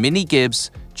of Minnie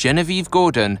Gibbs, Genevieve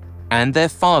Gordon, and their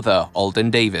father, Alden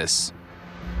Davis.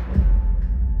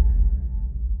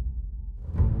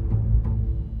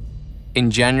 In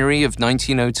January of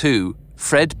 1902,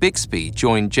 Fred Bixby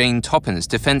joined Jane Toppan's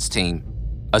defense team.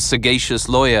 A sagacious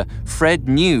lawyer, Fred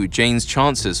knew Jane's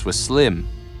chances were slim.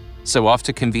 So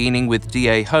after convening with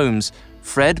D.A. Holmes,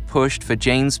 Fred pushed for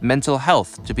Jane's mental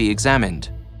health to be examined.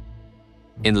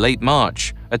 In late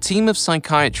March, a team of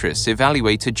psychiatrists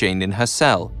evaluated Jane in her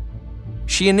cell.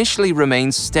 She initially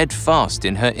remained steadfast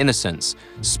in her innocence,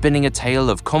 spinning a tale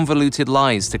of convoluted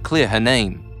lies to clear her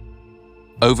name.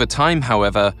 Over time,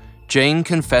 however, Jane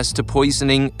confessed to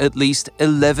poisoning at least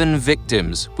 11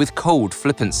 victims with cold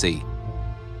flippancy.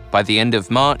 By the end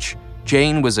of March,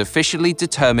 Jane was officially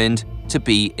determined to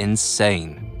be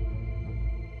insane.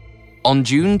 On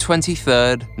June 23,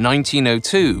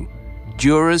 1902,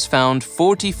 jurors found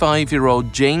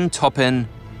 45-year-old Jane Toppan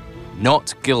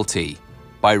not guilty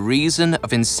by reason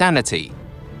of insanity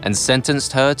and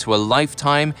sentenced her to a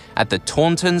lifetime at the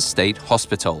Taunton State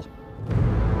Hospital.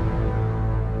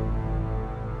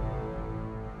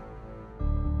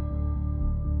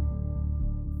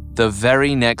 The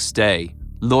very next day,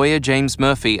 lawyer James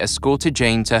Murphy escorted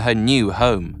Jane to her new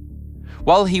home.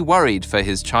 While he worried for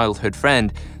his childhood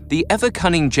friend, the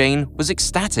ever-cunning Jane was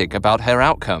ecstatic about her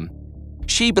outcome.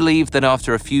 She believed that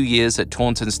after a few years at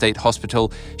Taunton State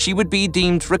Hospital, she would be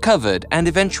deemed recovered and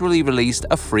eventually released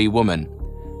a free woman.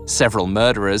 Several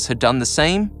murderers had done the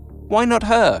same. Why not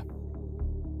her?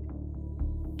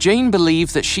 Jane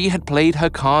believed that she had played her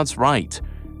cards right.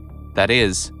 That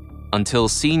is, until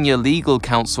senior legal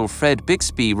counsel Fred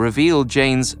Bixby revealed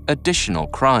Jane's additional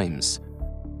crimes.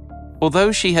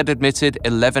 Although she had admitted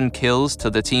 11 kills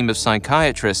to the team of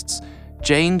psychiatrists,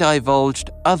 Jane divulged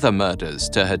other murders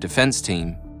to her defense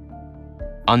team.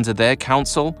 Under their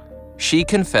counsel, she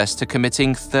confessed to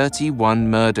committing 31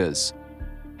 murders.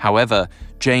 However,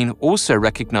 Jane also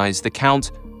recognized the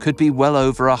count could be well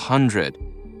over 100,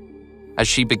 as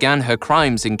she began her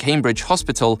crimes in Cambridge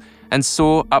Hospital and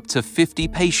saw up to 50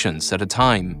 patients at a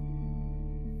time.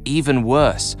 Even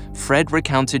worse, Fred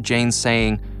recounted Jane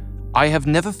saying, "I have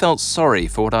never felt sorry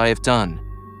for what I have done.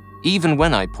 Even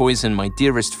when I poisoned my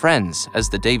dearest friends, as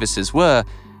the Davises were,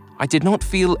 I did not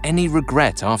feel any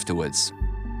regret afterwards."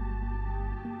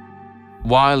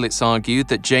 While it's argued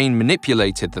that Jane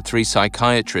manipulated the 3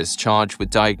 psychiatrists charged with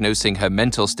diagnosing her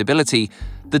mental stability,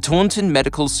 the Taunton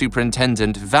medical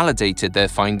superintendent validated their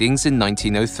findings in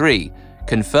 1903,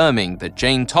 confirming that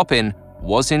Jane Toppan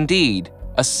was indeed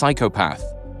a psychopath.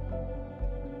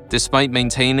 Despite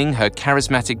maintaining her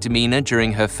charismatic demeanor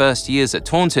during her first years at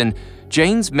Taunton,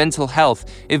 Jane's mental health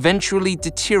eventually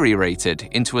deteriorated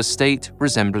into a state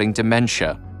resembling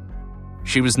dementia.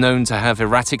 She was known to have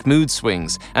erratic mood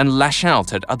swings and lash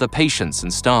out at other patients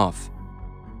and staff.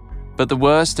 But the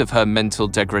worst of her mental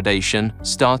degradation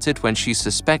started when she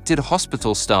suspected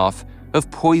hospital staff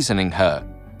of poisoning her.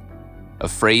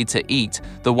 Afraid to eat,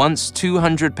 the once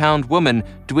 200-pound woman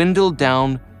dwindled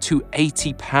down to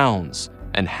 80 pounds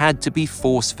and had to be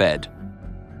force-fed.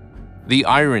 The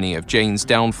irony of Jane's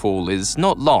downfall is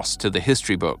not lost to the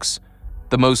history books.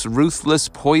 The most ruthless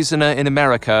poisoner in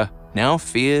America now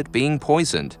feared being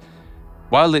poisoned.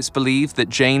 While it's believed that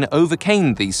Jane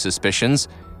overcame these suspicions,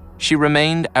 she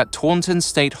remained at Taunton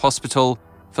State Hospital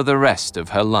for the rest of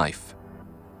her life.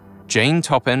 Jane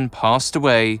Toppan passed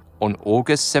away on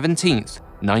August 17,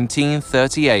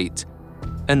 1938,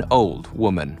 an old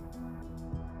woman.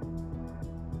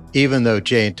 Even though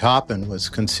Jane Toppan was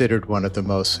considered one of the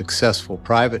most successful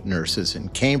private nurses in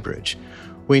Cambridge,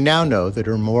 we now know that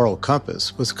her moral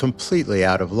compass was completely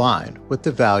out of line with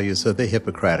the values of the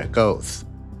Hippocratic Oath.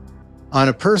 On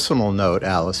a personal note,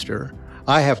 Alistair,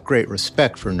 I have great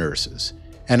respect for nurses,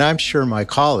 and I'm sure my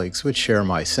colleagues would share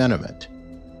my sentiment.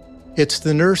 It's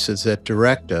the nurses that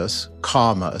direct us,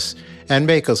 calm us, and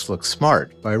make us look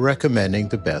smart by recommending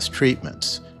the best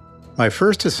treatments. My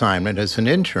first assignment as an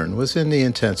intern was in the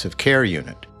intensive care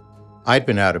unit. I'd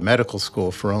been out of medical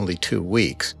school for only 2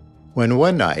 weeks, when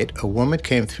one night a woman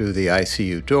came through the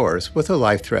ICU doors with a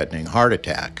life-threatening heart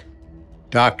attack.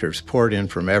 Doctors poured in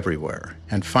from everywhere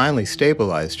and finally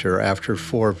stabilized her after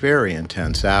 4 very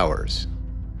intense hours.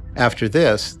 After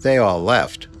this, they all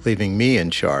left, leaving me in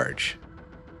charge.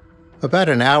 About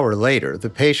an hour later, the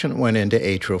patient went into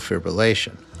atrial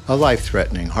fibrillation, a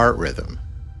life-threatening heart rhythm.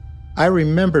 I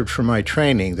remembered from my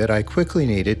training that I quickly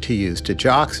needed to use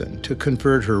digoxin to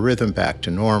convert her rhythm back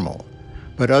to normal,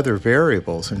 but other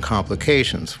variables and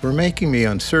complications were making me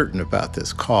uncertain about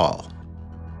this call.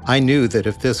 I knew that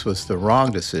if this was the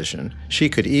wrong decision, she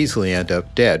could easily end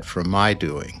up dead from my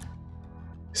doing.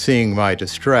 Seeing my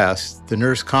distress, the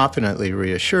nurse confidently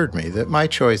reassured me that my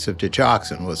choice of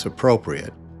digoxin was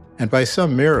appropriate, and by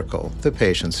some miracle, the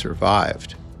patient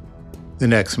survived. The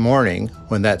next morning,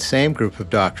 when that same group of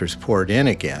doctors poured in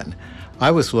again, I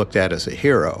was looked at as a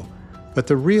hero, but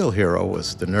the real hero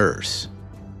was the nurse.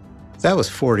 That was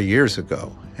 40 years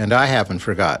ago, and I haven't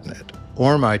forgotten it,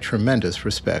 or my tremendous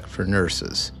respect for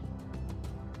nurses.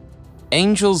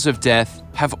 Angels of death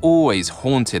have always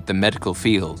haunted the medical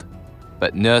field,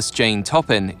 but Nurse Jane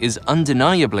Toppan is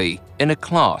undeniably in a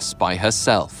class by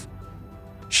herself.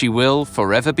 She will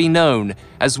forever be known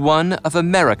as one of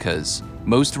America's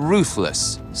most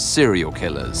ruthless serial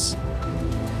killers.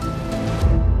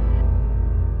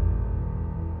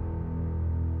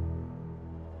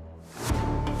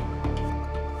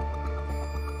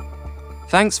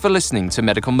 Thanks for listening to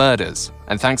Medical Murders,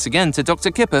 and thanks again to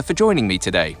Dr. Kipper for joining me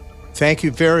today. Thank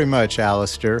you very much,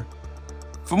 Alistair.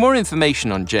 For more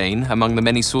information on Jane, among the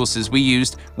many sources we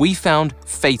used, we found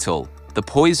Fatal, The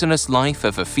Poisonous Life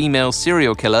of a Female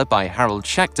Serial Killer by Harold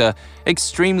Schechter,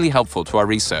 extremely helpful to our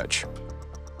research.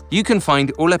 You can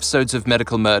find all episodes of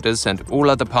Medical Murders and all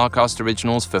other Parcast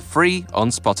originals for free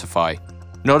on Spotify.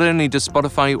 Not only does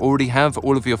Spotify already have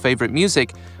all of your favorite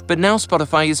music, but now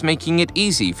Spotify is making it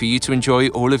easy for you to enjoy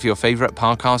all of your favorite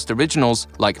Parcast originals,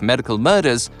 like Medical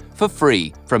Murders, for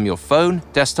free from your phone,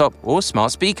 desktop, or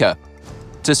smart speaker.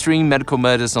 To stream Medical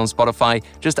Murders on Spotify,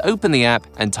 just open the app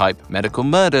and type Medical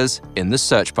Murders in the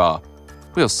search bar.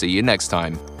 We'll see you next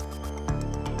time.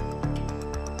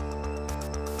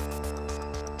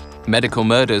 Medical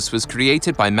Murders was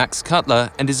created by Max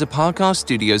Cutler and is a Parcast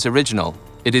Studios original.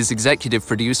 It is executive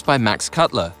produced by Max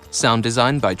Cutler, sound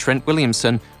designed by Trent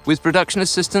Williamson, with production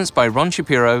assistance by Ron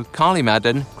Shapiro, Carly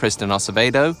Madden, Kristen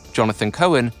Acevedo, Jonathan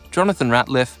Cohen, Jonathan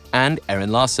Ratliff, and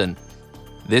Erin Larson.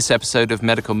 This episode of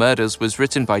Medical Murders was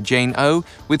written by Jane O,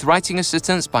 with writing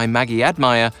assistance by Maggie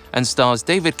Admire, and stars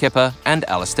David Kipper and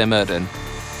Alistair Murden.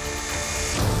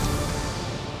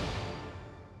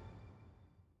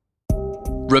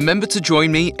 Remember to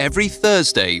join me every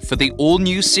Thursday for the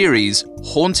all-new series,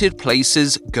 Haunted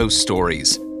Places Ghost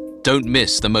Stories. Don't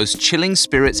miss the most chilling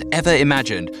spirits ever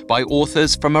imagined by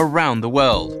authors from around the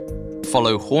world.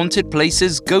 Follow Haunted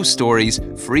Places Ghost Stories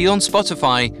free on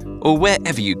Spotify or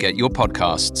wherever you get your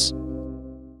podcasts.